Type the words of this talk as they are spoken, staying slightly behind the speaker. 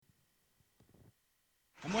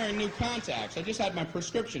I'm wearing new contacts. I just had my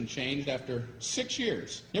prescription changed after 6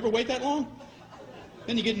 years. You ever wait that long?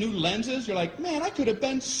 Then you get new lenses. You're like, man, I could have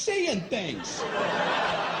been seeing things.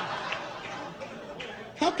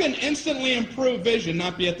 How can instantly improved vision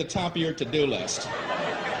not be at the top of your to-do list?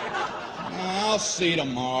 I'll see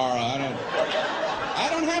tomorrow. I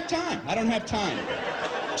don't have time. I don't have time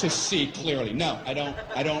to see clearly. No, I don't.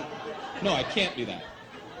 No, I can't do that.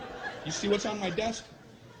 You see what's on my desk?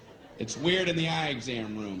 It's weird in the eye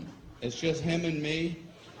exam room. It's just him and me.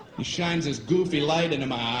 He shines this goofy light into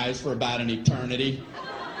my eyes for about an eternity.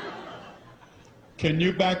 Can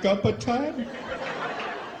you back up a tad?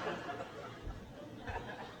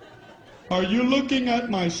 Are you looking at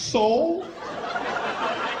my soul?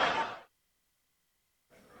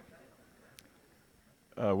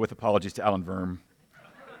 With apologies to Alan Verm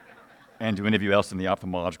and to any of you else in the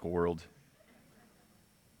ophthalmological world.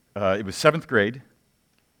 It was 7th grade,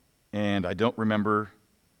 and I don't remember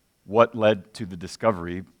what led to the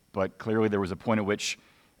discovery, but clearly there was a point at which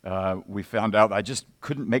we found out I just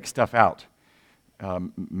couldn't make stuff out.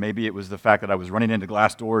 Maybe it was the fact that I was running into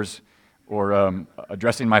glass doors or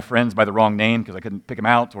addressing my friends by the wrong name because I couldn't pick them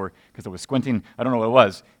out, or because I was squinting. I don't know what it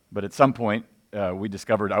was, but at some point we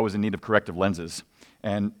discovered I was in need of corrective lenses.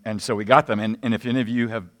 And so we got them. And if any of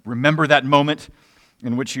you remember that moment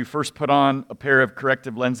in which you first put on a pair of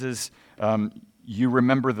corrective lenses, you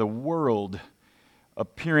remember the world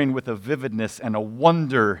appearing with a vividness and a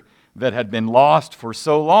wonder that had been lost for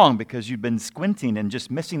so long because you'd been squinting and just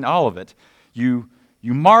missing all of it. You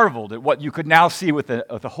marveled at what you could now see with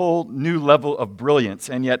a whole new level of brilliance,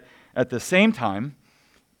 and yet at the same time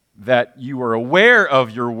that you were aware of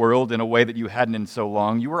your world in a way that you hadn't in so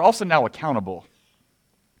long, you were also now accountable.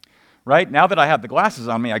 Right? Now that I had the glasses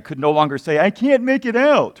on me, I could no longer say, I can't make it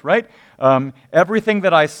out, right? Everything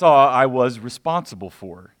that I saw, I was responsible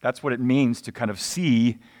for. That's what it means to kind of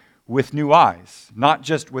see with new eyes, not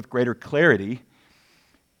just with greater clarity,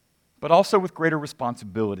 but also with greater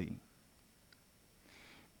responsibility.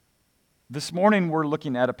 This morning, we're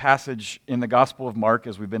looking at a passage in the Gospel of Mark,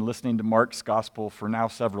 as we've been listening to Mark's Gospel for now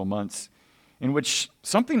several months, in which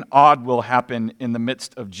something odd will happen in the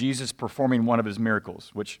midst of Jesus performing one of his miracles,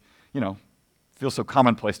 which, feels so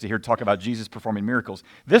commonplace to hear talk about Jesus performing miracles.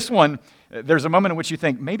 This one, there's a moment in which you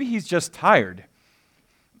think, maybe he's just tired,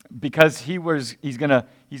 because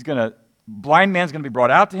blind man's gonna be brought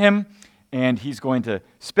out to him, and he's going to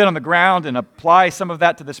spit on the ground and apply some of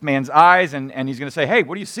that to this man's eyes, and he's going to say, hey,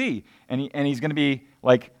 what do you see? And he's going to be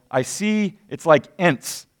like, I see, it's like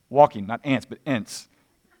Ents walking, not ants, but Ents.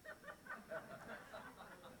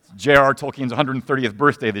 It's J.R.R. Tolkien's 130th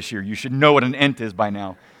birthday this year. You should know what an Ent is by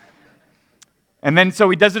now. And then so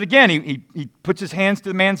he does it again. He puts his hands to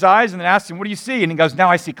the man's eyes and then asks him, what do you see? And he goes, now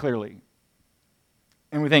I see clearly.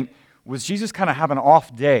 And we think, was Jesus kind of have an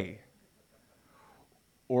off day?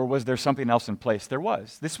 Or was there something else in place? There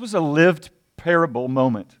was. This was a lived parable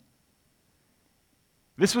moment.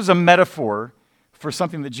 This was a metaphor for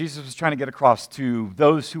something that Jesus was trying to get across to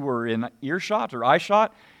those who were in earshot or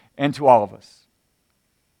eyeshot, and to all of us.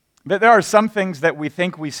 That there are some things that we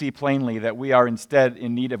think we see plainly that we are instead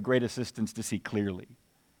in need of great assistance to see clearly.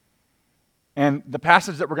 And the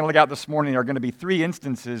passage that we're going to look at this morning are going to be 3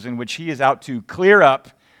 instances in which he is out to clear up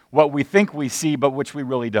what we think we see, but which we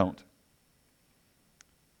really don't.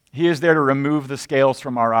 He is there to remove the scales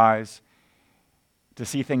from our eyes, to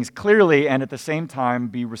see things clearly, and at the same time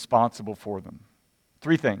be responsible for them.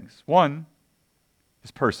 3 things. 1,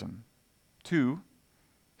 his person. 2,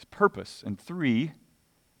 his purpose. And 3,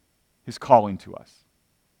 his calling to us.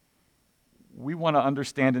 We want to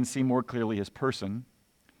understand and see more clearly his person,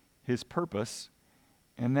 his purpose,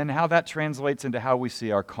 and then how that translates into how we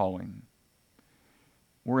see our calling.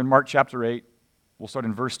 We're in Mark chapter 8. We'll start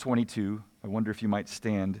in verse 22. I wonder if you might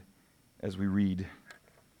stand as we read.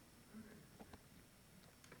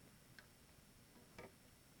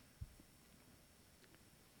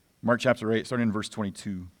 Mark chapter 8, starting in verse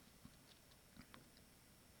 22.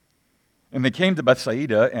 And they came to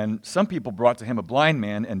Bethsaida, and some people brought to him a blind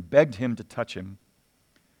man and begged him to touch him.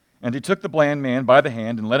 And he took the blind man by the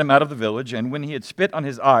hand and led him out of the village. And when he had spit on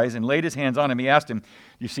his eyes and laid his hands on him, he asked him, "Do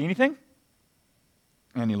you see anything?"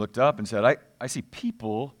 And he looked up and said, I see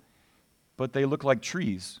people, but they look like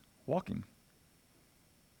trees walking.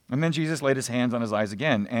 And then Jesus laid his hands on his eyes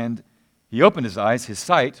again, and he opened his eyes, his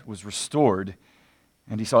sight was restored,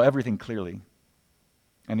 and he saw everything clearly.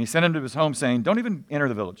 And he sent him to his home, saying, "Don't even enter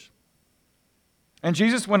the village." And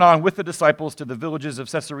Jesus went on with the disciples to the villages of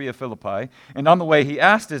Caesarea Philippi, and on the way he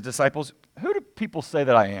asked his disciples, "Who do people say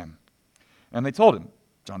that I am?" And they told him,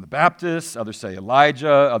 "John the Baptist, others say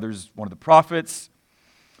Elijah, others one of the prophets."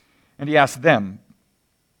 And he asked them,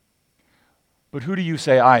 "But who do you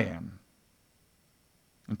say I am?"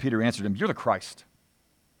 And Peter answered him, "You're the Christ."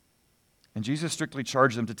 And Jesus strictly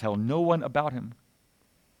charged them to tell no one about him.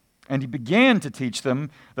 And he began to teach them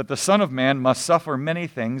that the Son of Man must suffer many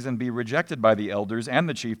things and be rejected by the elders and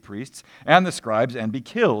the chief priests and the scribes and be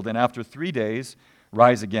killed, and after 3 days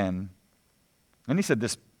rise again. And he said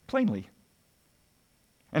this plainly.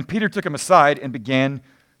 And Peter took him aside and began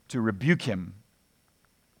to rebuke him.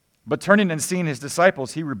 But turning and seeing his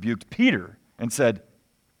disciples, he rebuked Peter and said,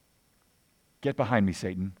 "Get behind me,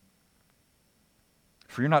 Satan.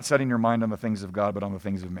 For you're not setting your mind on the things of God, but on the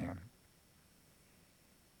things of man."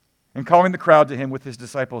 And calling the crowd to him with his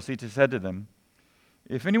disciples, he said to them,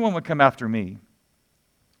 "If anyone would come after me,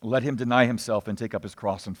 let him deny himself and take up his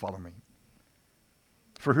cross and follow me.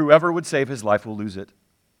 For whoever would save his life will lose it,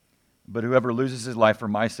 but whoever loses his life for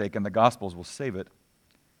my sake and the gospel's will save it.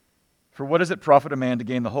 For what does it profit a man to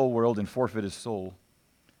gain the whole world and forfeit his soul?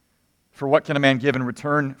 For what can a man give in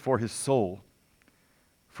return for his soul?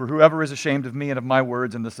 For whoever is ashamed of me and of my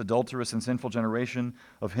words in this adulterous and sinful generation,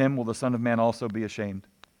 of him will the Son of Man also be ashamed,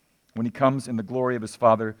 when he comes in the glory of his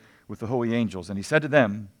Father with the holy angels." And he said to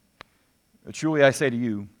them, "Truly I say to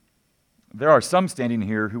you, there are some standing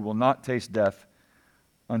here who will not taste death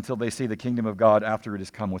until they see the kingdom of God after it has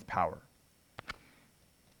come with power."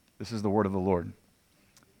 This is the word of the Lord.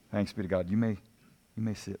 Thanks be to God. You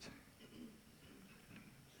may sit.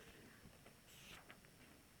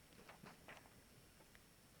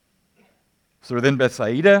 So they're in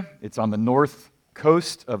Bethsaida. It's on the north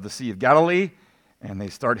coast of the Sea of Galilee, and they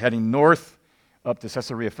start heading north up to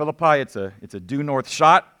Caesarea Philippi. It's a due north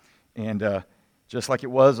shot, and just like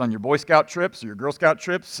it was on your Boy Scout trips or your Girl Scout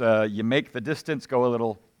trips, you make the distance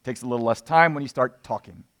go takes a little less time when you start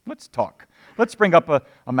talking. Let's talk. Let's bring up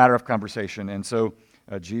a matter of conversation. And so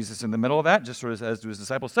Jesus, in the middle of that, just sort of says to his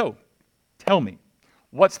disciples, "So, tell me,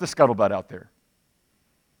 what's the scuttlebutt out there?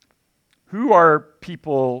 Who are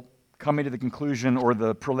people coming to the conclusion or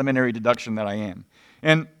the preliminary deduction that I am?"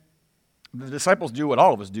 And the disciples do what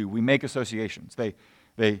all of us do. We make associations. They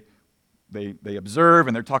observe,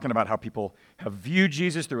 and they're talking about how people have viewed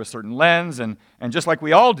Jesus through a certain lens, and just like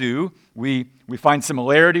we all do, we find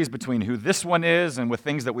similarities between who this one is and with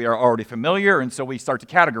things that we are already familiar, and so we start to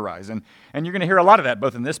categorize. And you're going to hear a lot of that,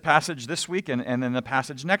 both in this passage this week and in the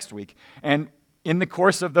passage next week. And in the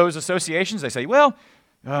course of those associations, they say, well,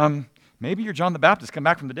 maybe you're John the Baptist come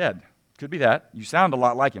back from the dead. Could be that. You sound a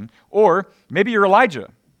lot like him. Or maybe you're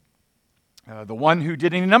Elijah, the one who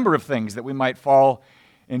did any number of things that we might fall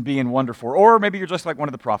and be in wonder for. Or maybe you're just like one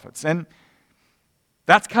of the prophets. And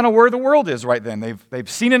that's kind of where the world is right then. They've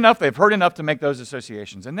seen enough, they've heard enough to make those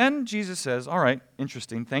associations. And then Jesus says, "All right,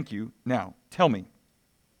 interesting, thank you. Now, tell me,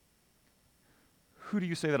 who do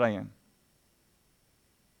you say that I am?"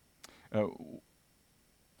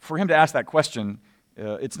 For him to ask that question,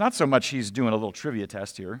 it's not so much he's doing a little trivia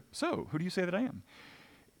test here. So, who do you say that I am?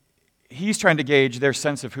 He's trying to gauge their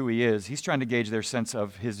sense of who he is. He's trying to gauge their sense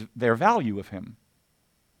of their value of him.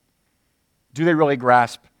 Do they really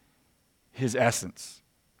grasp his essence?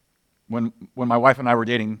 When my wife and I were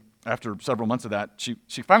dating, after several months of that,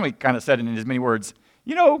 she finally kind of said in as many words,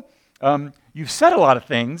 you've said a lot of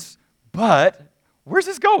things, but where's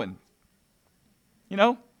this going?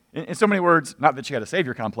 In so many words, not that she had a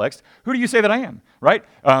savior complex, who do you say that I am, right?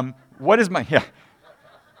 What is my,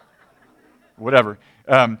 whatever.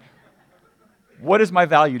 What is my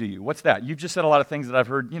value to you? What's that? You've just said a lot of things that I've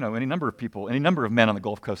heard, any number of people, any number of men on the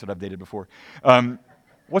Gulf Coast that I've dated before.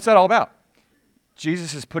 What's that all about?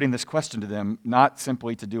 Jesus is putting this question to them, not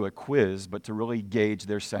simply to do a quiz, but to really gauge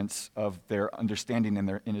their sense of their understanding and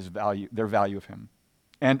their value of him.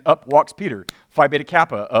 And up walks Peter, Phi Beta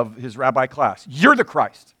Kappa of his rabbi class. You're the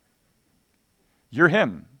Christ. You're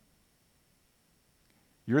him.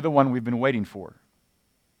 You're the one we've been waiting for.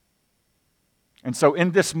 And so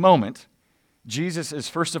in this moment, Jesus is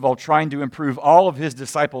first of all trying to improve all of his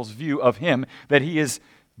disciples' view of him, that he is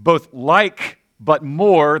both like but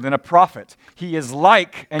more than a prophet. He is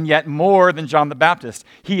like and yet more than John the Baptist.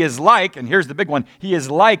 He is like, and here's the big one, he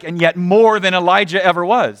is like and yet more than Elijah ever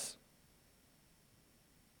was.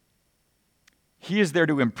 He is there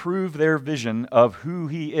to improve their vision of who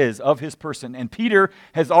he is, of his person. And Peter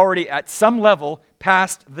has already at some level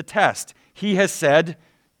passed the test. He has said,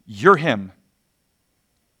 "You're him."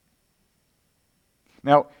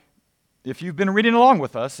 Now, if you've been reading along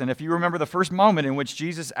with us, and if you remember the first moment in which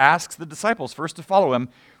Jesus asks the disciples first to follow him,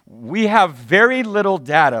 we have very little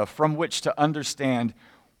data from which to understand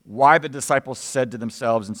why the disciples said to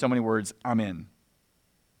themselves in so many words, "I'm in."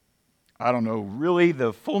 I don't know really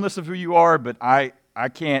the fullness of who you are, but I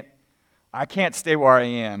can't I can't stay where I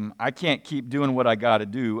am. I can't keep doing what I got to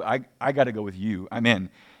do. I got to go with you. I'm in.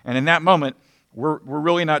 And in that moment, we're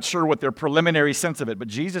really not sure what their preliminary sense of it. But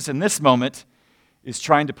Jesus, in this moment, is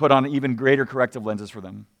trying to put on even greater corrective lenses for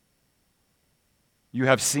them. You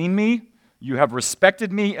have seen me. You have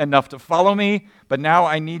respected me enough to follow me. But now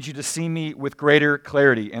I need you to see me with greater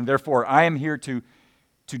clarity. And therefore, I am here to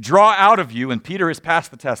draw out of you, and Peter has passed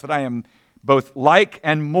the test, that I am both like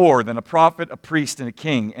and more than a prophet, a priest, and a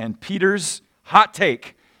king. And Peter's hot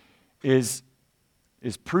take is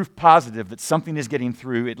proof positive that something is getting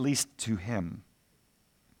through, at least to him.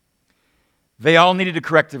 They all needed a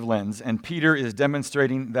corrective lens, and Peter is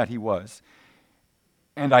demonstrating that he was.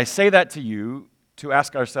 And I say that to you to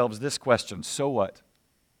ask ourselves this question: so what?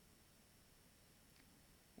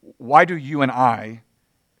 Why do you and I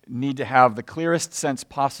need to have the clearest sense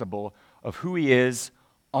possible of who he is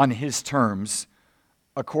on his terms,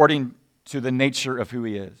 according to the nature of who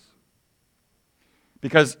he is?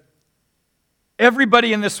 Because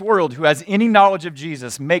everybody in this world who has any knowledge of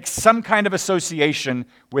Jesus makes some kind of association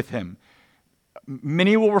with him.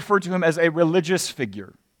 Many will refer to him as a religious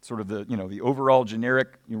figure, sort of the overall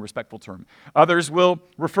generic, respectful term. Others will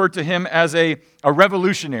refer to him as a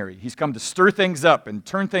revolutionary. He's come to stir things up and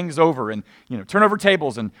turn things over and turn over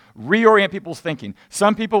tables and reorient people's thinking.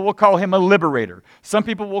 Some people will call him a liberator. Some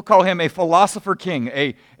people will call him a philosopher king,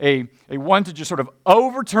 a one to just sort of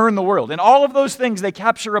overturn the world. And all of those things, they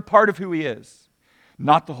capture a part of who he is,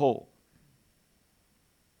 not the whole.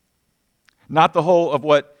 Not the whole of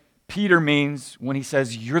what Peter means when he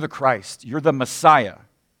says, you're the Christ, you're the Messiah.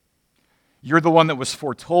 You're the one that was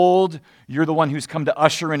foretold. You're the one who's come to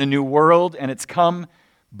usher in a new world, and it's come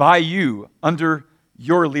by you, under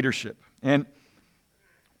your leadership. And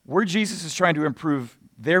where Jesus is trying to improve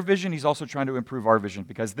their vision, he's also trying to improve our vision,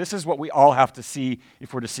 because this is what we all have to see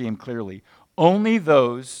if we're to see him clearly. Only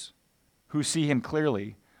those who see him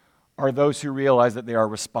clearly are those who realize that they are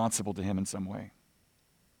responsible to him in some way.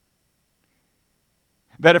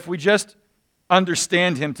 That if we just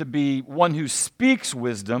understand him to be one who speaks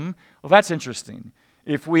wisdom, well, that's interesting.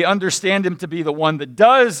 If we understand him to be the one that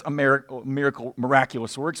does a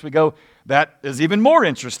miraculous works, we go, that is even more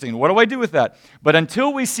interesting. What do I do with that? But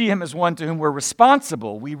until we see him as one to whom we're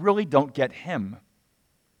responsible, we really don't get him.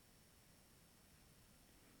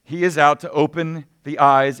 He is out to open the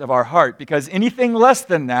eyes of our heart, because anything less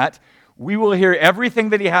than that, we will hear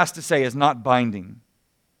everything that he has to say is not binding.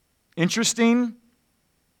 Interesting,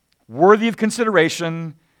 worthy of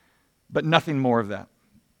consideration, but nothing more of that.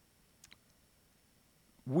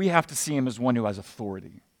 We have to see him as one who has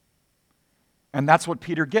authority. And that's what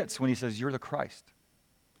Peter gets when he says, you're the Christ.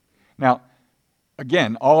 Now,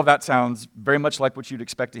 again, all of that sounds very much like what you'd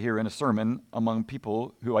expect to hear in a sermon among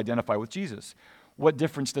people who identify with Jesus. What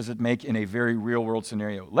difference does it make in a very real-world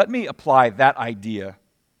scenario? Let me apply that idea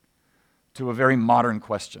to a very modern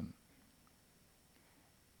question.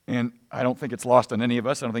 And I don't think it's lost on any of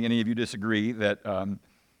us. I don't think any of you disagree that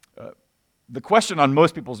the question on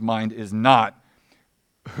most people's mind is not,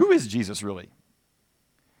 who is Jesus really?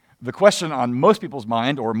 The question on most people's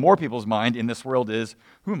mind, or more people's mind in this world, is,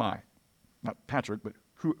 who am I? Not Patrick, but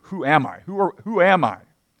who am I? Who am I?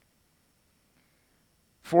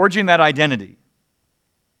 Forging that identity.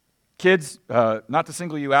 Kids, not to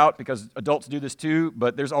single you out, because adults do this too,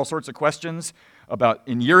 but there's all sorts of questions about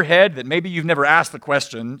in your head that maybe you've never asked the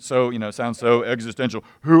question, so, it sounds so existential.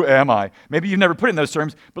 Who am I? Maybe you've never put it in those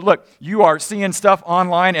terms, but look, you are seeing stuff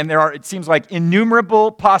online, and there are, it seems like,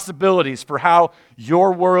 innumerable possibilities for how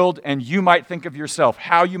your world and you might think of yourself,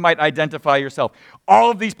 how you might identify yourself. All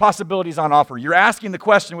of these possibilities on offer. You're asking the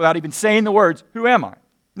question without even saying the words, who am I?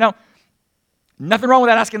 Now, nothing wrong with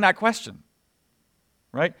asking that question,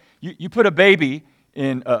 right? You put a baby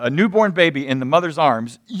in a newborn baby in the mother's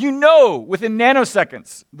arms, within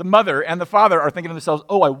nanoseconds, the mother and the father are thinking to themselves,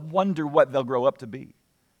 oh, I wonder what they'll grow up to be.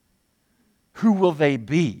 Who will they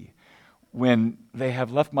be when they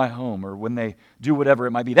have left my home, or when they do whatever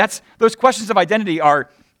it might be? Those questions of identity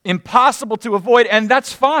are impossible to avoid, and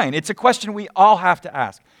that's fine. It's a question we all have to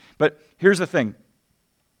ask. But here's the thing.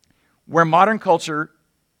 Where modern culture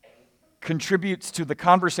contributes to the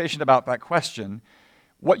conversation about that question,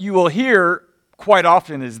 what you will hear quite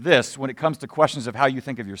often is this when it comes to questions of how you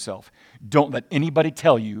think of yourself. Don't let anybody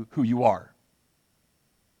tell you who you are.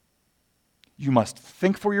 You must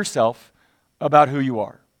think for yourself about who you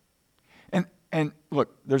are. And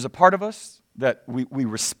look, there's a part of us that we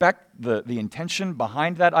respect the intention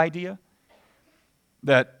behind that idea,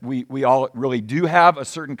 that we all really do have a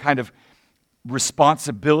certain kind of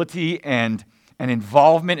responsibility and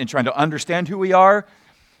involvement in trying to understand who we are.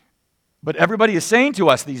 But everybody is saying to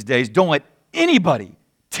us these days, don't let anybody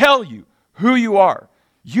tell you who you are.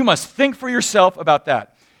 You must think for yourself about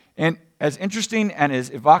that. And as interesting and as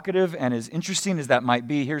evocative and as interesting as that might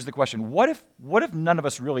be, here's the question. What if none of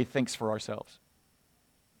us really thinks for ourselves?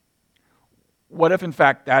 What if, in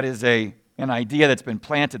fact, that is an idea that's been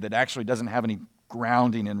planted that actually doesn't have any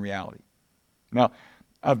grounding in reality? Now,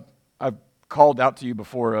 I've called out to you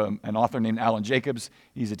before an author named Alan Jacobs.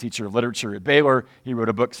 He's a teacher of literature at Baylor. He wrote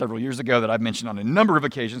a book several years ago that I've mentioned on a number of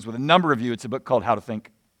occasions with a number of you. It's a book called How to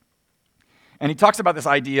Think. And he talks about this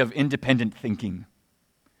idea of independent thinking.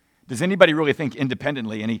 Does anybody really think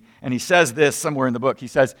independently? And he says this somewhere in the book. He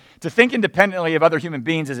says, to think independently of other human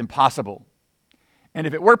beings is impossible. And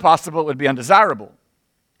if it were possible, it would be undesirable.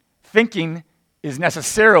 Thinking is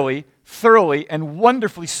necessarily, thoroughly, and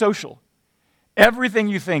wonderfully social. Everything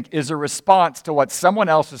you think is a response to what someone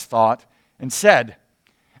else has thought and said.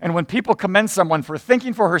 And when people commend someone for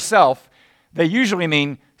thinking for herself, they usually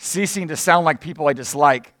mean ceasing to sound like people I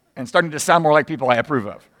dislike and starting to sound more like people I approve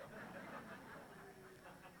of.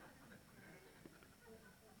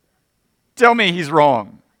 Tell me he's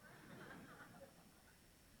wrong.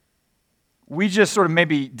 We just sort of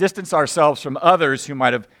maybe distance ourselves from others who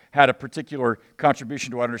might have had a particular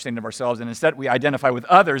contribution to our understanding of ourselves, and instead we identify with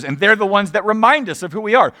others, and they're the ones that remind us of who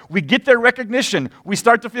we are. We get their recognition. We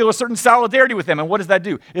start to feel a certain solidarity with them, and what does that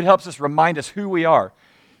do? It helps us remind us who we are.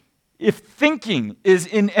 If thinking is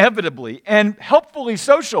inevitably and helpfully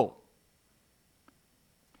social,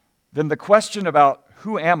 then the question about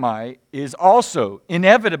who am I is also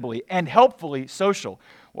inevitably and helpfully social.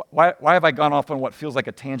 Why have I gone off on what feels like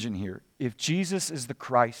a tangent here? If Jesus is the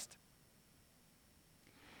Christ,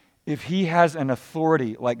 if he has an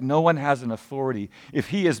authority like no one has an authority, if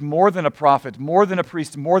he is more than a prophet, more than a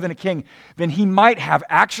priest, more than a king, then he might have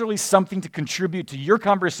actually something to contribute to your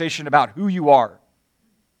conversation about who you are.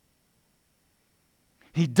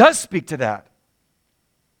 He does speak to that.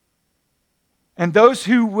 And those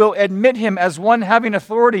who will admit him as one having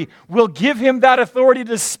authority will give him that authority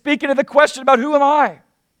to speak into the question about who am I?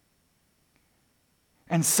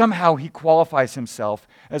 And somehow he qualifies himself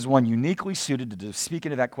as one uniquely suited to speak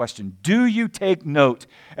into that question. Do you take note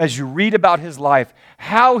as you read about his life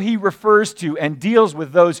how he refers to and deals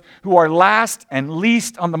with those who are last and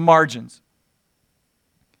least on the margins?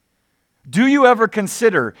 Do you ever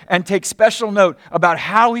consider and take special note about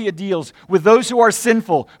how he deals with those who are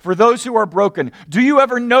sinful, for those who are broken? Do you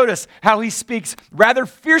ever notice how he speaks rather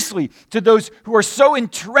fiercely to those who are so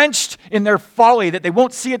entrenched in their folly that they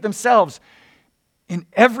won't see it themselves? In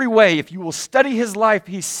every way, if you will study his life,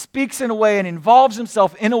 he speaks in a way and involves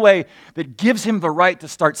himself in a way that gives him the right to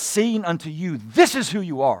start saying unto you, this is who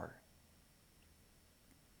you are.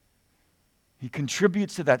 He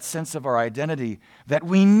contributes to that sense of our identity that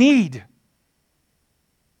we need.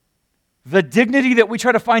 The dignity that we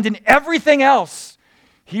try to find in everything else.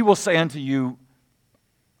 He will say unto you,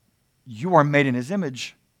 you are made in his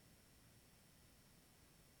image.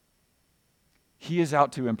 He is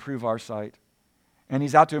out to improve our sight. And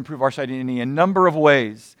he's out to improve our sight in a number of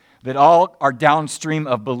ways that all are downstream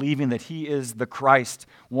of believing that he is the Christ,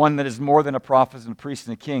 one that is more than a prophet and a priest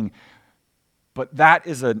and a king. But that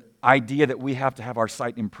is an idea that we have to have our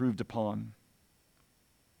sight improved upon.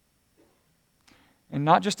 And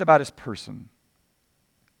not just about his person,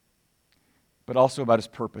 but also about his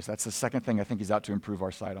purpose. That's the second thing I think he's out to improve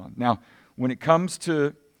our sight on. Now, when it comes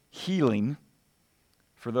to healing,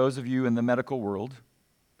 for those of you in the medical world,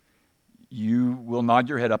 you will nod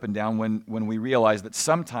your head up and down when we realize that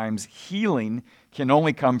sometimes healing can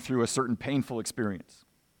only come through a certain painful experience.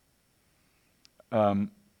 I've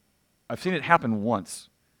seen it happen once,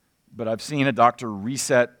 but I've seen a doctor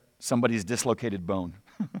reset somebody's dislocated bone.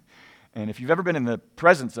 And if you've ever been in the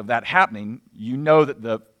presence of that happening, you know that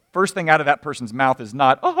the first thing out of that person's mouth is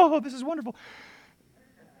not, oh, this is wonderful.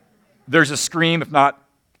 There's a scream, if not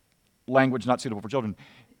language not suitable for children.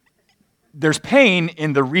 There's pain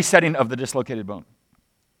in the resetting of the dislocated bone.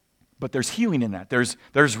 But there's healing in that. There's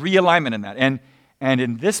realignment in that. And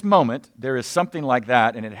in this moment, there is something like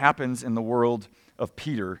that, and it happens in the world of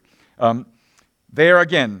Peter. They are,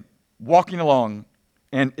 again, walking along,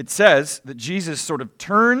 and it says that Jesus sort of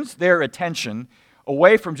turns their attention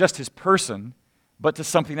away from just his person, but to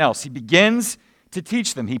something else. He begins to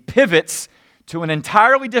teach them. He pivots to an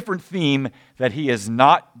entirely different theme that he has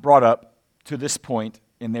not brought up to this point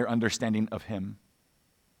in their understanding of him.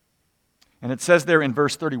 And it says there in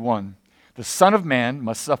verse 31, the Son of Man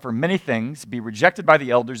must suffer many things, be rejected by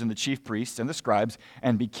the elders and the chief priests and the scribes,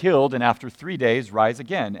 and be killed, and after 3 days rise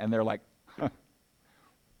again. And they're like,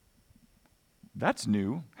 that's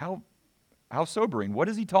new. How sobering. What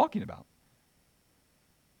is he talking about?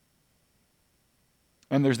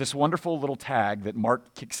 And there's this wonderful little tag that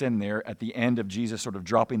Mark kicks in there at the end of Jesus sort of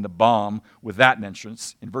dropping the bomb with that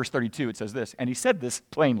mentions. In verse 32, it says this, and he said this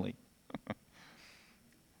plainly.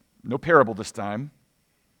 No parable this time.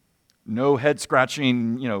 No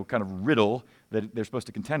head-scratching, kind of riddle that they're supposed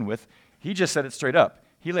to contend with. He just said it straight up.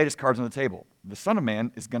 He laid his cards on the table. The Son of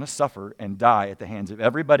Man is going to suffer and die at the hands of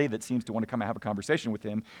everybody that seems to want to come and have a conversation with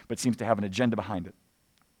him, but seems to have an agenda behind it.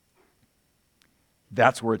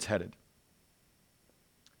 That's where it's headed.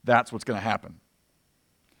 That's what's going to happen.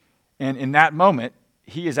 And in that moment,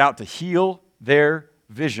 he is out to heal their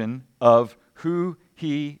vision of who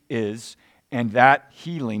he is, and that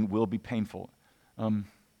healing will be painful. A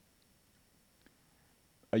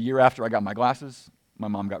year after I got my glasses, my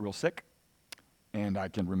mom got real sick, and I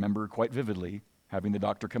can remember quite vividly having the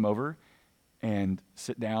doctor come over and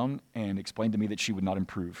sit down and explain to me that she would not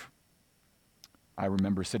improve. I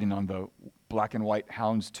remember sitting on the black and white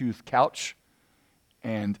houndstooth couch,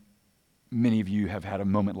 and many of you have had a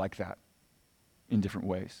moment like that in different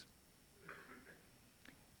ways.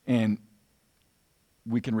 And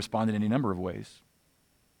we can respond in any number of ways.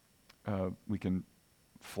 We can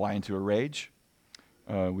fly into a rage.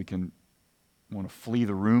 We can want to flee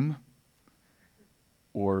the room.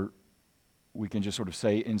 Or we can just sort of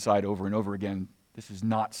say inside over and over again, this is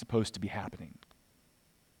not supposed to be happening.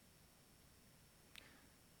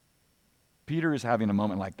 Peter is having a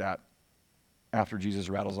moment like that after Jesus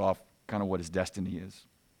rattles off kind of what his destiny is.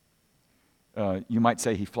 You might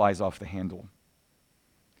say he flies off the handle.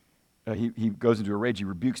 He goes into a rage. He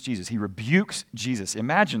rebukes Jesus. He rebukes Jesus.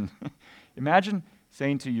 Imagine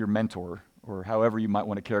saying to your mentor, or however you might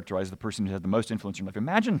want to characterize the person who had the most influence in your life,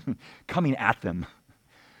 imagine coming at them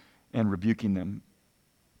and rebuking them.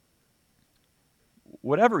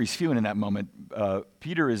 Whatever he's feeling in that moment,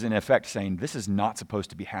 Peter is in effect saying, this is not supposed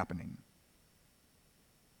to be happening.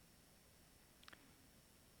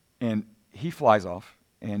 And he flies off,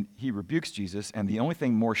 and he rebukes Jesus, and the only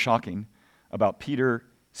thing more shocking about Peter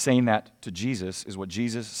saying that to Jesus is what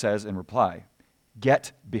Jesus says in reply.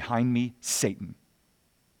 Get behind me, Satan.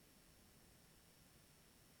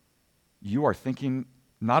 You are thinking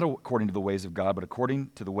not according to the ways of God, but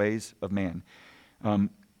according to the ways of man.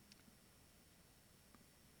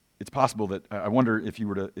 It's possible that I wonder if you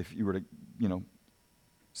were to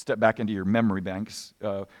step back into your memory banks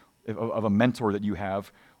of a mentor that you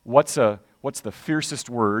have. What's the fiercest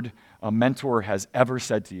word a mentor has ever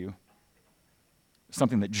said to you?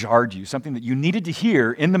 Something that jarred you, something that you needed to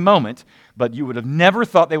hear in the moment, but you would have never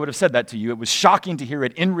thought they would have said that to you. It was shocking to hear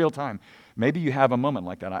it in real time. Maybe you have a moment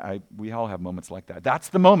like that. We all have moments like that. That's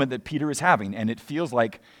the moment that Peter is having, and it feels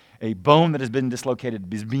like a bone that has been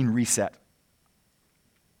dislocated is being reset.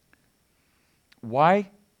 Why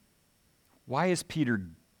is Peter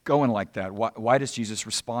going like that? Why does Jesus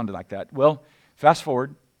respond like that? Well, fast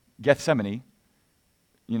forward, Gethsemane,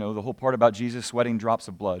 the whole part about Jesus sweating drops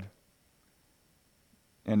of blood.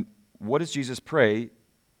 And what does Jesus pray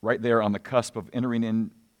right there on the cusp of entering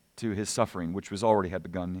into his suffering, which already had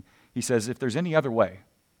begun? He says, if there's any other way,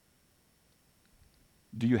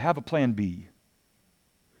 do you have a plan B?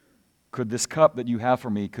 Could this cup that you have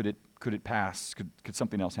for me, could it pass? Could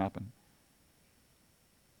something else happen?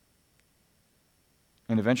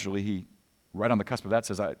 And eventually he, right on the cusp of that,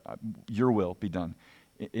 says, your will be done.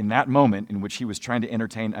 In that moment in which he was trying to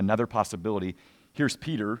entertain another possibility, here's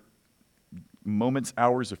Peter, moments,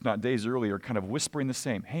 hours, if not days earlier, kind of whispering the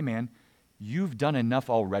same. Hey man, you've done enough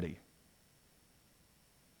already.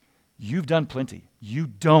 You've done plenty. You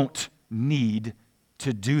don't need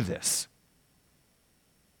to do this.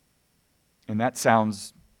 And that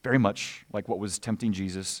sounds very much like what was tempting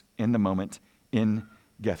Jesus in the moment in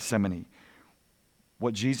Gethsemane.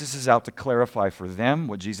 What Jesus is out to clarify for them,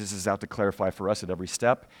 what Jesus is out to clarify for us at every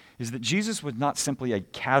step, is that Jesus was not simply a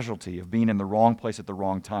casualty of being in the wrong place at the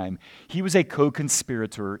wrong time. He was a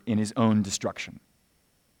co-conspirator in his own destruction.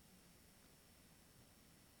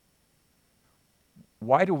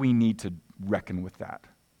 Why do we need to reckon with that?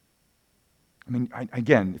 I mean,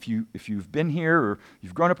 again, if you've been here or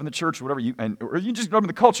you've grown up in the church or whatever, or you just grew up in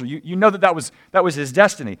the culture, you know that was his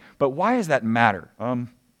destiny. But why does that matter?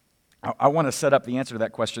 I want to set up the answer to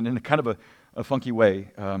that question in a kind of a funky way.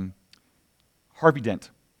 Harvey Dent,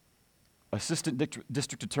 assistant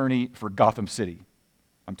district attorney for Gotham City.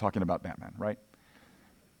 I'm talking about Batman, right?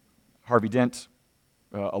 Harvey Dent,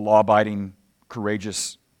 a law-abiding,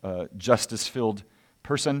 courageous, justice-filled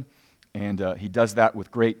person, and he does that with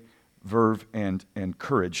great verve and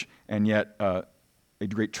courage. And yet, a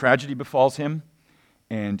great tragedy befalls him,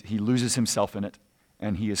 and he loses himself in it,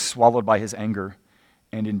 and he is swallowed by his anger.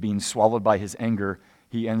 And in being swallowed by his anger,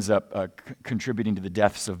 he ends up contributing to the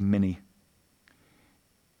deaths of many.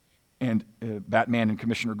 And Batman and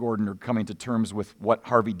Commissioner Gordon are coming to terms with what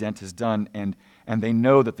Harvey Dent has done, and they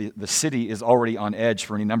know that the city is already on edge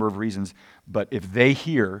for any number of reasons. But if they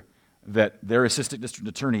hear that their assistant district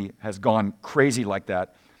attorney has gone crazy like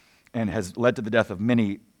that and has led to the death of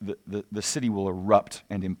many, the city will erupt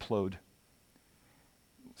and implode.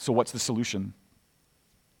 So what's the solution?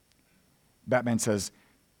 Batman says,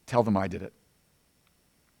 tell them I did it.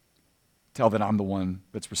 Tell that I'm the one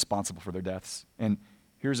that's responsible for their deaths. And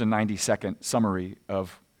here's a 90-second summary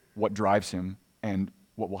of what drives him and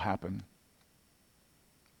what will happen.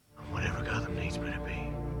 Whatever Gotham needs me to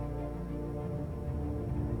be.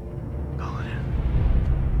 Call it in.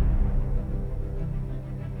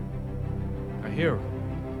 A hero.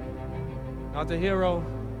 Not the hero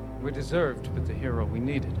we deserved, but the hero we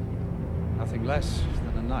needed. Nothing less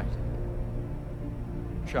than a knight.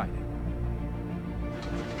 Shining.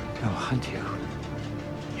 I'll hunt you.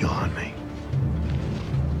 You'll hunt me.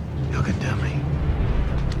 You'll condemn me.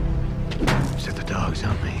 Set the dogs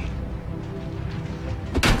on me.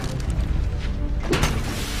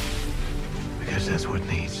 Because that's what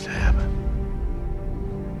needs to happen.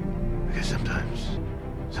 Because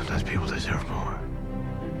sometimes people deserve more.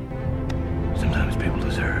 Sometimes people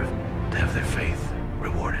deserve to have their faith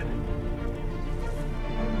rewarded.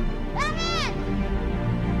 Batman!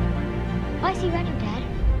 Why is he running, Dad?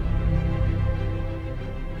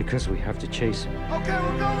 Because we have to chase him. Okay,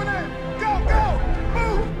 we're going in! Go, go!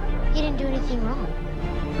 Move! He didn't do anything wrong.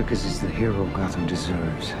 Because he's the hero Gotham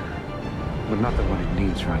deserves. But not the one it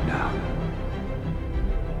needs right now.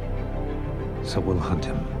 So we'll hunt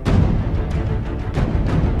him.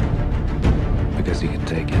 Because he can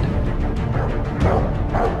take it.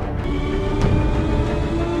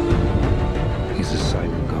 He's a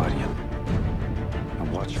silent guardian. A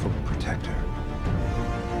watchful protector.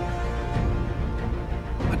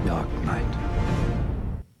 A dark knight.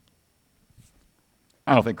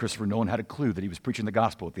 I don't think Christopher Nolan had a clue that he was preaching the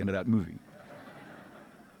gospel at the end of that movie.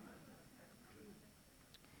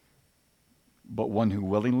 But one who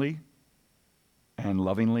willingly and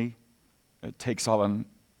lovingly takes on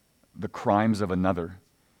the crimes of another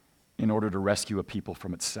in order to rescue a people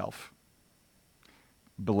from itself.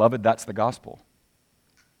 Beloved, that's the gospel.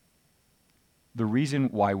 The reason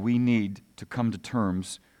why we need to come to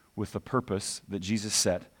terms with the purpose that Jesus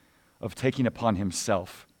set of taking upon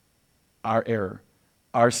himself our error,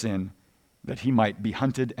 our sin, that he might be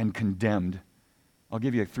hunted and condemned. I'll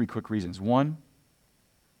give you 3 quick reasons. 1,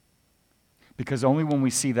 because only when we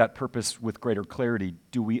see that purpose with greater clarity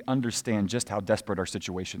do we understand just how desperate our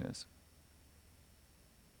situation is.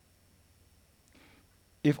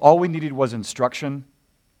 If all we needed was instruction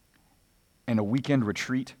and a weekend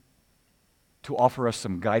retreat to offer us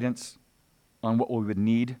some guidance on what we would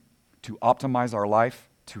need to optimize our life,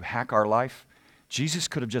 to hack our life, Jesus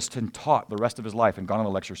could have just been taught the rest of his life and gone on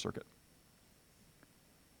the lecture circuit.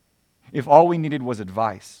 If all we needed was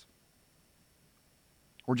advice,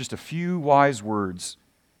 or just a few wise words,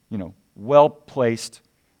 well-placed,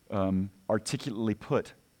 articulately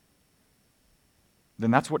put,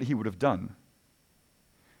 then that's what he would have done.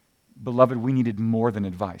 Beloved, we needed more than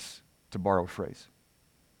advice, to borrow a phrase.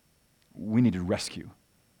 We needed rescue.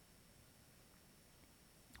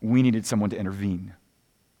 We needed someone to intervene.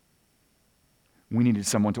 We needed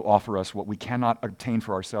someone to offer us what we cannot obtain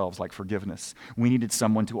for ourselves, like forgiveness. We needed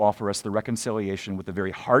someone to offer us the reconciliation with the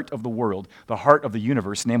very heart of the world, the heart of the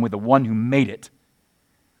universe, namely the one who made it.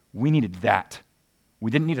 We needed that.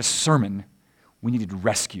 We didn't need a sermon. We needed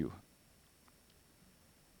rescue.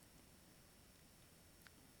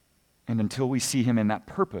 And until we see him in that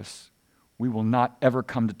purpose, we will not ever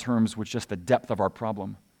come to terms with just the depth of our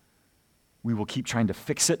problem. We will keep trying to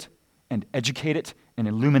fix it and educate it and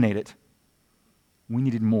illuminate it. We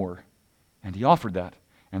needed more, and he offered that.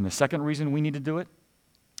 And the second reason we need to do it,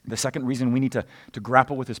 the second reason we need to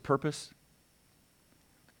grapple with his purpose,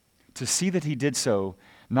 to see that he did so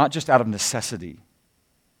not just out of necessity,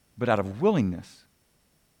 but out of willingness.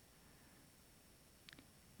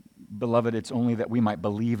 Beloved, it's only that we might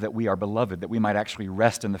believe that we are beloved, that we might actually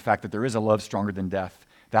rest in the fact that there is a love stronger than death.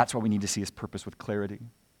 That's why we need to see his purpose with clarity.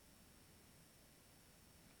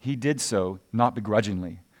 He did so not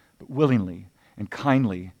begrudgingly, but willingly and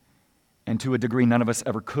kindly, and to a degree none of us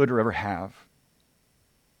ever could or ever have.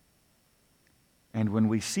 And when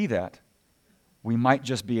we see that, we might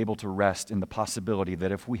just be able to rest in the possibility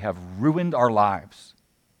that if we have ruined our lives,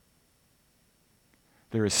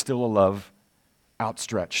 there is still a love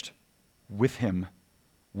outstretched with him,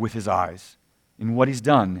 with his eyes, in what he's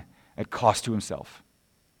done at cost to himself.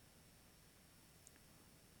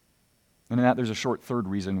 And in that, there's a short third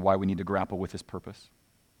reason why we need to grapple with his purpose.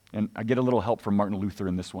 And I get a little help from Martin Luther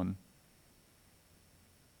in this one.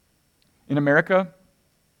 In America,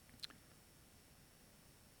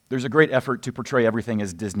 there's a great effort to portray everything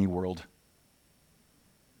as Disney World.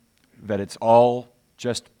 That it's all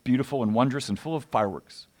just beautiful and wondrous and full of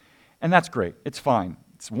fireworks. And that's great. It's fine.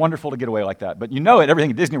 It's wonderful to get away like that. But you know it,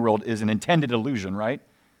 everything at Disney World is an intended illusion, right?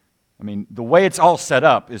 I mean, the way it's all set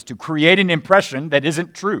up is to create an impression that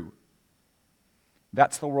isn't true.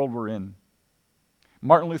 That's the world we're in.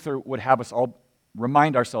 Martin Luther would have us all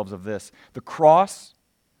remind ourselves of this. The cross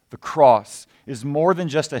is more than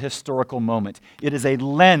just a historical moment. It is a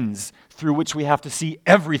lens through which we have to see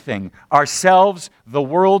everything, ourselves, the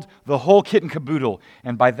world, the whole kit and caboodle.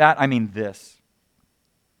 And by that I mean this.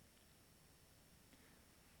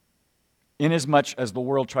 Inasmuch as the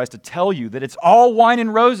world tries to tell you that it's all wine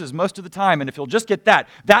and roses most of the time, and if you'll just get that,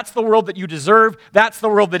 that's the world that you deserve, that's the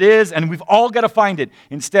world that is, and we've all got to find it.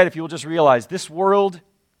 Instead, if you'll just realize this world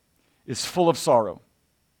is full of sorrow.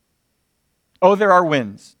 Oh, there are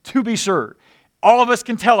wins, to be sure. All of us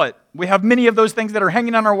can tell it. We have many of those things that are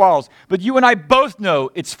hanging on our walls, but you and I both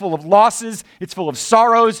know it's full of losses, it's full of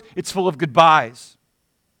sorrows, it's full of goodbyes.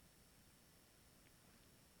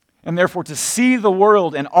 And therefore, to see the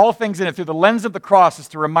world and all things in it through the lens of the cross is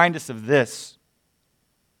to remind us of this.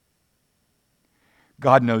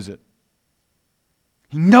 God knows it.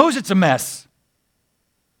 He knows it's a mess.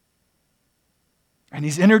 And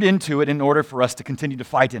He's entered into it in order for us to continue to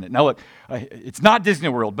fight in it. Now look, it's not Disney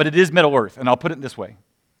World, but it is Middle-earth, and I'll put it this way.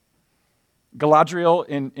 Galadriel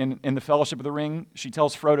in the Fellowship of the Ring, she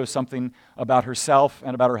tells Frodo something about herself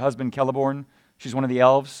and about her husband Celeborn. She's one of the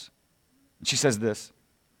elves. She says this: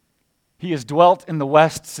 "He has dwelt in the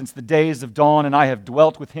west since the days of dawn, and I have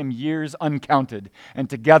dwelt with him years uncounted, and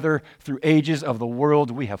together through ages of the world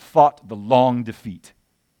we have fought the long defeat."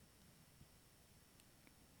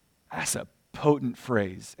 That's a potent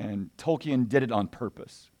phrase, and Tolkien did it on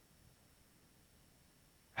purpose.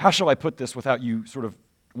 How shall I put this without you sort of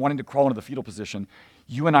wanting to crawl into the fetal position?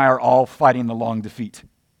 You and I are all fighting the long defeat.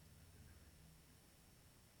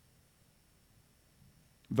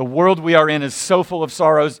 The world we are in is so full of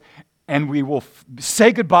sorrows, and we will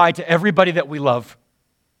say goodbye to everybody that we love.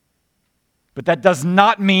 But that does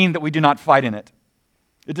not mean that we do not fight in it.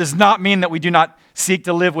 It does not mean that we do not seek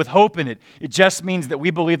to live with hope in it. It just means that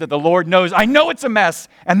we believe that the Lord knows, I know it's a mess,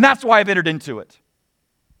 and that's why I've entered into it.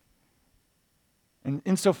 And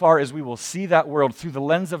insofar as we will see that world through the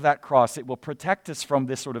lens of that cross, it will protect us from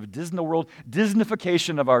this sort of Disney world,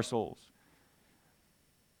 Disneyfication of our souls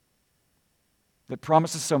that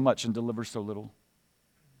promises so much and delivers so little.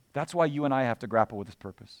 That's why you and I have to grapple with this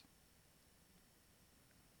purpose.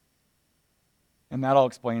 And that all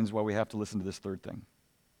explains why we have to listen to this third thing.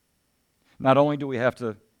 Not only do we have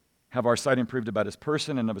to have our sight improved about His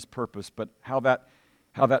person and of His purpose, but how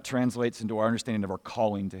that translates into our understanding of our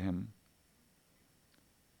calling to Him.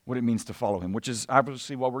 What it means to follow Him, which is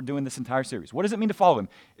obviously what we're doing this entire series. What does it mean to follow Him?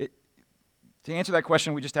 To answer that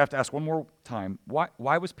question, we just have to ask one more time,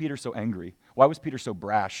 why was Peter so angry? Why was Peter so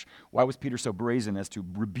brash? Why was Peter so brazen as to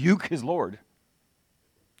rebuke his Lord?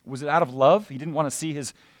 Was it out of love? He didn't want to see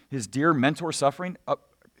his dear mentor suffering?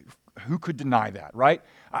 Who could deny that, right?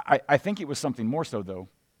 I think it was something more so, though.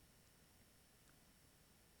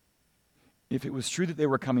 If it was true that they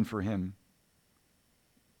were coming for him,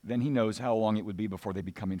 then he knows how long it would be before they'd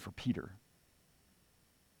be coming for Peter.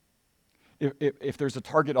 If there's a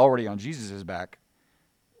target already on Jesus' back,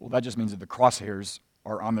 well, that just means that the crosshairs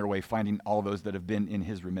are on their way finding all those that have been in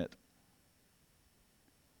his remit.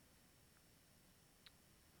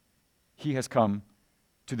 He has come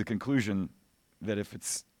to the conclusion that if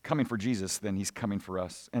it's coming for Jesus, then He's coming for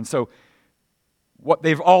us. And so what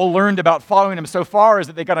they've all learned about following Him so far is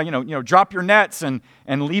that they got to, drop your nets and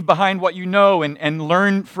leave behind what you know and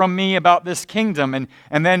learn from me about this kingdom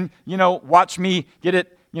and then, watch me get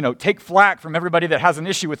it, take flack from everybody that has an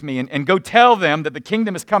issue with me and go tell them that the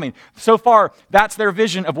kingdom is coming. So far, that's their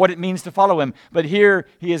vision of what it means to follow Him. But here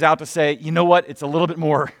He is out to say, you know what? It's a little bit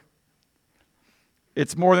more.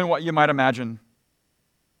 It's more than what you might imagine.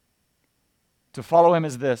 To follow Him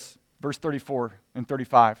is this, verse 34 and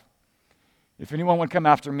 35. "If anyone would come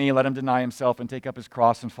after me, let him deny himself and take up his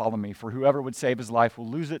cross and follow me. For whoever would save his life will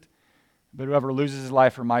lose it, but whoever loses his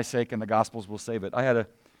life for my sake and the gospel's will save it." I had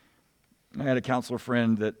a counselor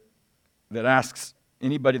friend that asks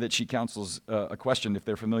anybody that she counsels a question if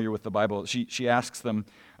they're familiar with the Bible. She asks them,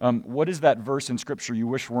 what is that verse in Scripture you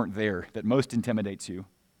wish weren't there that most intimidates you?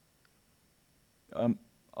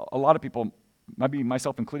 A lot of people, maybe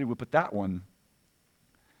myself included, would put that one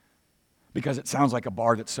because it sounds like a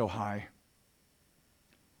bar that's so high.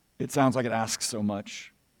 It sounds like it asks so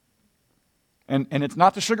much. And it's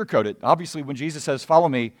not to sugarcoat it. Obviously, when Jesus says, follow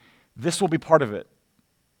me, this will be part of it.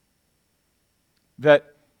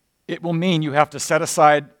 that it will mean you have to set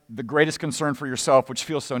aside the greatest concern for yourself, which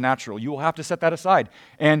feels so natural. You will have to set that aside.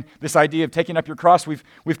 And this idea of taking up your cross, we've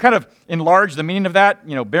kind of enlarged the meaning of that.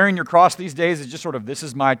 Bearing your cross these days is just sort of, this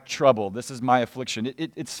is my trouble, this is my affliction.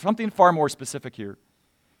 It's something far more specific here.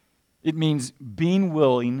 It means being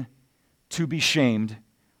willing to be shamed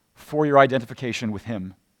for your identification with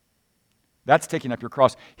him. That's taking up your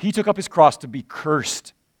cross. He took up his cross to be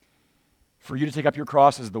cursed. For you to take up your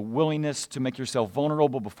cross is the willingness to make yourself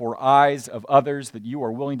vulnerable before eyes of others, that you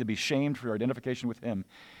are willing to be shamed for your identification with him.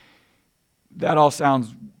 That all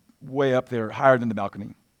sounds way up there, higher than the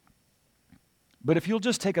balcony. But if you'll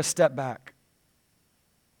just take a step back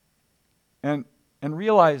and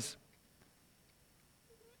realize,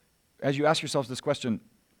 as you ask yourselves this question,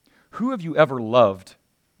 who have you ever loved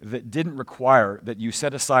that didn't require that you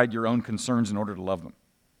set aside your own concerns in order to love them?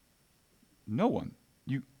 No one.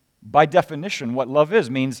 By definition, what love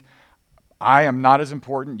is means I am not as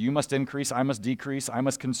important. You must increase. I must decrease. I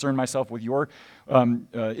must concern myself with your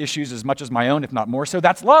issues as much as my own, if not more. So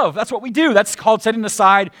that's love. That's what we do. That's called setting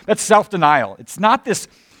aside. That's self-denial. It's not this,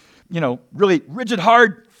 really rigid,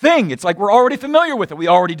 hard thing. It's like we're already familiar with it. We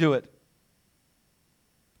already do it.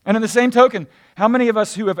 And in the same token, how many of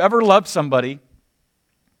us who have ever loved somebody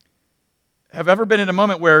have ever been in a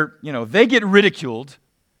moment where, they get ridiculed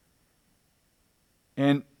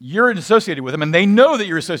and you're associated with them, and they know that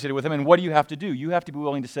you're associated with them, and what do you have to do? You have to be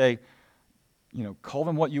willing to say, call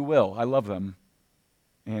them what you will. I love them.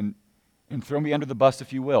 And throw me under the bus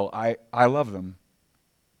if you will. I love them.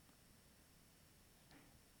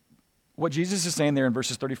 What Jesus is saying there in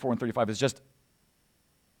verses 34 and 35 is just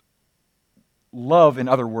love in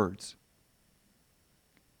other words.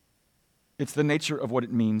 It's the nature of what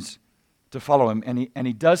it means to follow him, and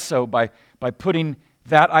he does so by putting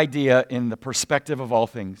that idea in the perspective of all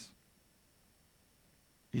things.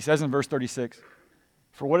 He says in verse 36,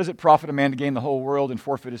 "For what does it profit a man to gain the whole world and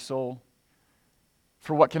forfeit his soul?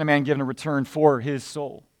 For what can a man give in return for his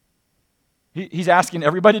soul?" He's asking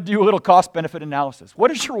everybody to do a little cost-benefit analysis. What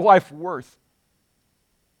is your wife worth?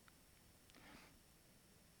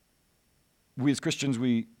 We as Christians,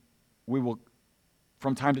 we will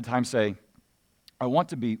from time to time say, I want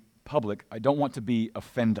to be public. I don't want to be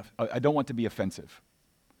I don't want to be offensive.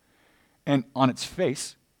 And on its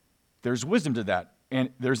face, there's wisdom to that.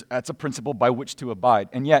 And that's a principle by which to abide.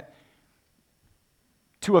 And yet,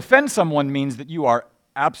 to offend someone means that you are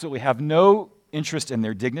absolutely have no interest in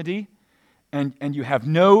their dignity, and you have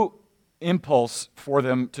no impulse for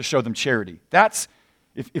them to show them charity.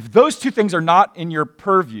 If those two things are not in your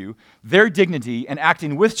purview, their dignity and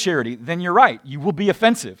acting with charity, then you're right. You will be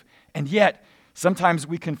offensive. And yet, sometimes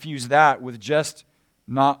we confuse that with just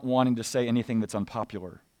not wanting to say anything that's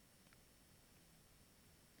unpopular.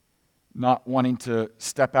 Not wanting to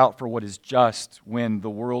step out for what is just when the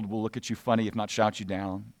world will look at you funny, if not shout you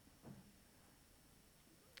down.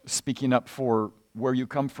 Speaking up for where you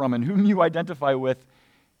come from and whom you identify with,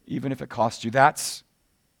 even if it costs you. That's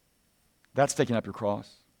taking up your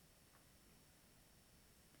cross.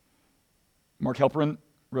 Mark Halperin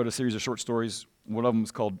wrote a series of short stories. One of them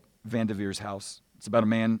is called Vandeveer's House. It's about a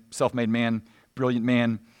man, self-made man, brilliant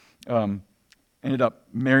man, ended up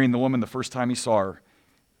marrying the woman the first time he saw her.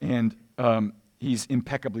 And he's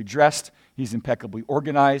impeccably dressed, he's impeccably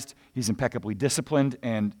organized, he's impeccably disciplined,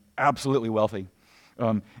 and absolutely wealthy.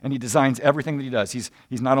 And he designs everything that he does. He's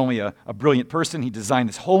not only a brilliant person, he designed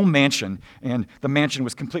this whole mansion, and the mansion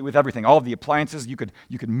was complete with everything. All of the appliances you could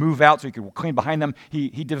move out so you could clean behind them.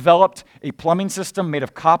 He developed a plumbing system made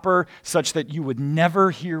of copper such that you would never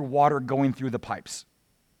hear water going through the pipes.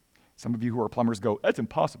 Some of you who are plumbers go, that's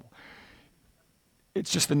impossible. It's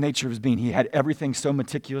just the nature of his being. He had everything so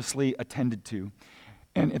meticulously attended to.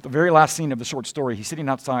 And at the very last scene of the short story, he's sitting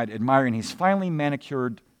outside admiring his finely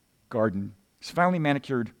manicured garden, his finely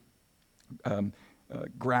manicured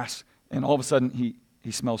grass, and all of a sudden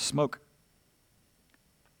he smells smoke.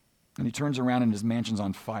 And he turns around and his mansion's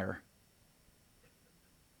on fire.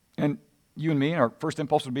 And you and me, our first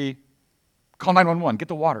impulse would be, call 911, get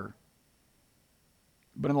the water.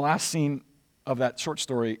 But in the last scene of that short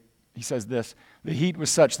story, he says this: the heat was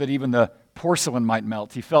such that even the porcelain might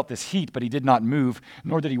melt. He felt this heat, but he did not move,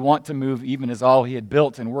 nor did he want to move, even as all he had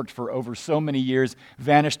built and worked for over so many years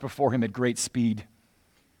vanished before him at great speed.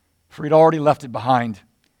 For he'd already left it behind,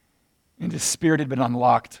 and his spirit had been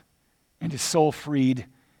unlocked, and his soul freed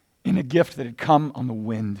in a gift that had come on the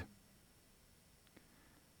wind.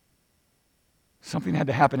 Something had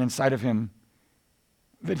to happen inside of him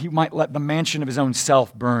that he might let the mansion of his own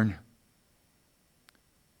self burn,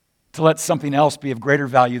 to let something else be of greater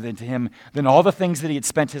value than to him than all the things that he had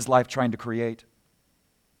spent his life trying to create.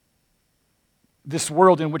 this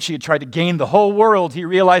world in which he had tried to gain the whole world, he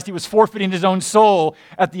realized he was forfeiting his own soul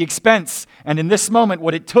at the expense. And in this moment,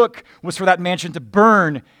 what it took was for that mansion to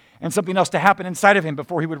burn and something else to happen inside of him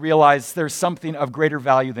before he would realize there's something of greater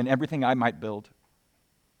value than everything I might build.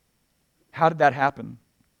 How did that happen?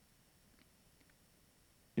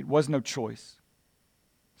 It was no choice.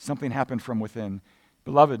 Something happened from within.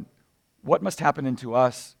 Beloved, what must happen into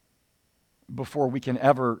us before we can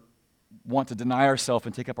ever want to deny ourselves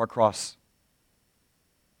and take up our cross?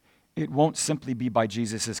 It won't simply be by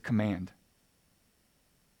Jesus' command.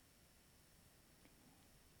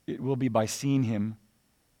 It will be by seeing him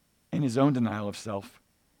in his own denial of self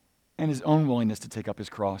and his own willingness to take up his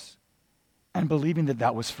cross and believing that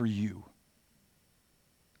that was for you.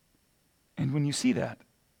 And when you see that,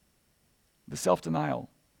 the self-denial,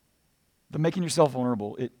 the making yourself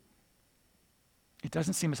vulnerable, it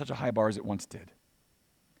doesn't seem at such a high bar as it once did.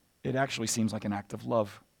 It actually seems like an act of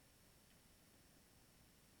love.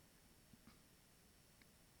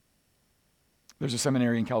 There's a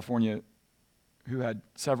seminary in California who had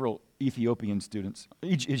several Egyptian students,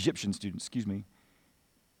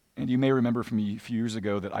 And you may remember from a few years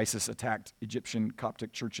ago that ISIS attacked Egyptian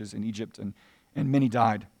Coptic churches in Egypt, and many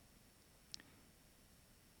died.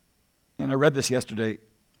 And I read this yesterday.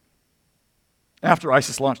 After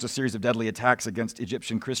ISIS launched a series of deadly attacks against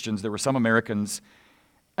Egyptian Christians, there were some Americans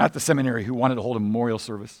at the seminary who wanted to hold a memorial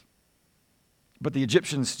service. But the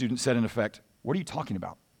Egyptian student said, in effect, "What are you talking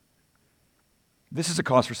about? This is a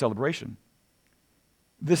cause for celebration.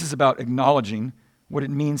 This is about acknowledging what it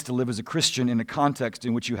means to live as a Christian in a context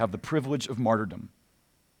in which you have the privilege of martyrdom."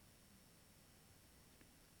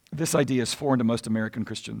 This idea is foreign to most American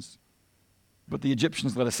Christians. But the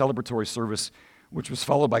Egyptians led a celebratory service which was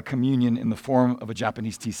followed by communion in the form of a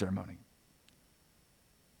Japanese tea ceremony.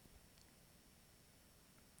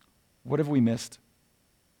 What have we missed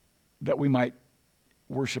that we might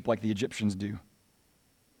worship like the Egyptians do,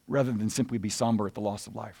 rather than simply be somber at the loss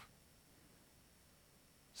of life?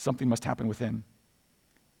 Something must happen within.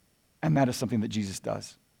 And that is something that Jesus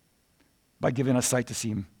does by giving us sight to see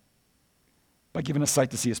him, by giving us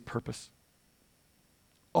sight to see his purpose,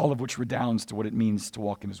 all of which redounds to what it means to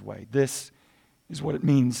walk in his way. This is what it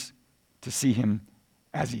means to see him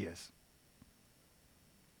as he is.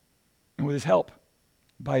 And with his help,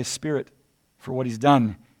 by his Spirit, for what he's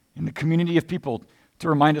done in the community of people to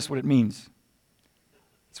remind us what it means.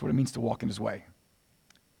 It's what it means to walk in his way.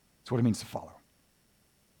 It's what it means to follow.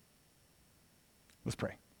 Let's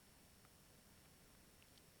pray.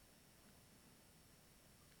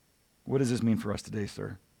 What does this mean for us today,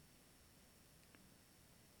 sir?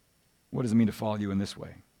 What does it mean to follow you in this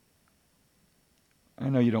way? I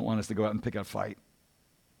know you don't want us to go out and pick a fight.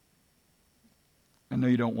 I know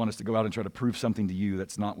you don't want us to go out and try to prove something to you.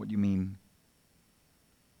 That's not what you mean.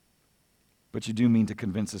 But you do mean to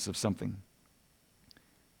convince us of something.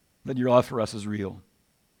 That your love for us is real.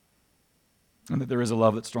 And that there is a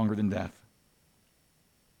love that's stronger than death.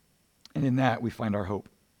 And in that we find our hope.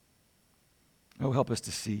 Oh, help us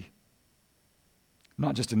to see.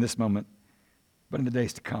 Not just in this moment, but in the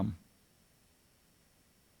days to come.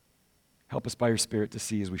 Help us by your Spirit to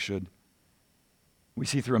see as we should. We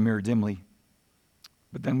see through a mirror dimly,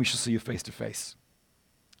 but then we shall see you face to face.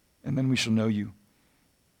 And then we shall know you,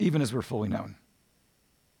 even as we're fully known.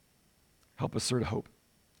 Help us, sir, to hope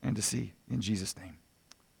and to see. In Jesus' name,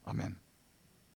 amen.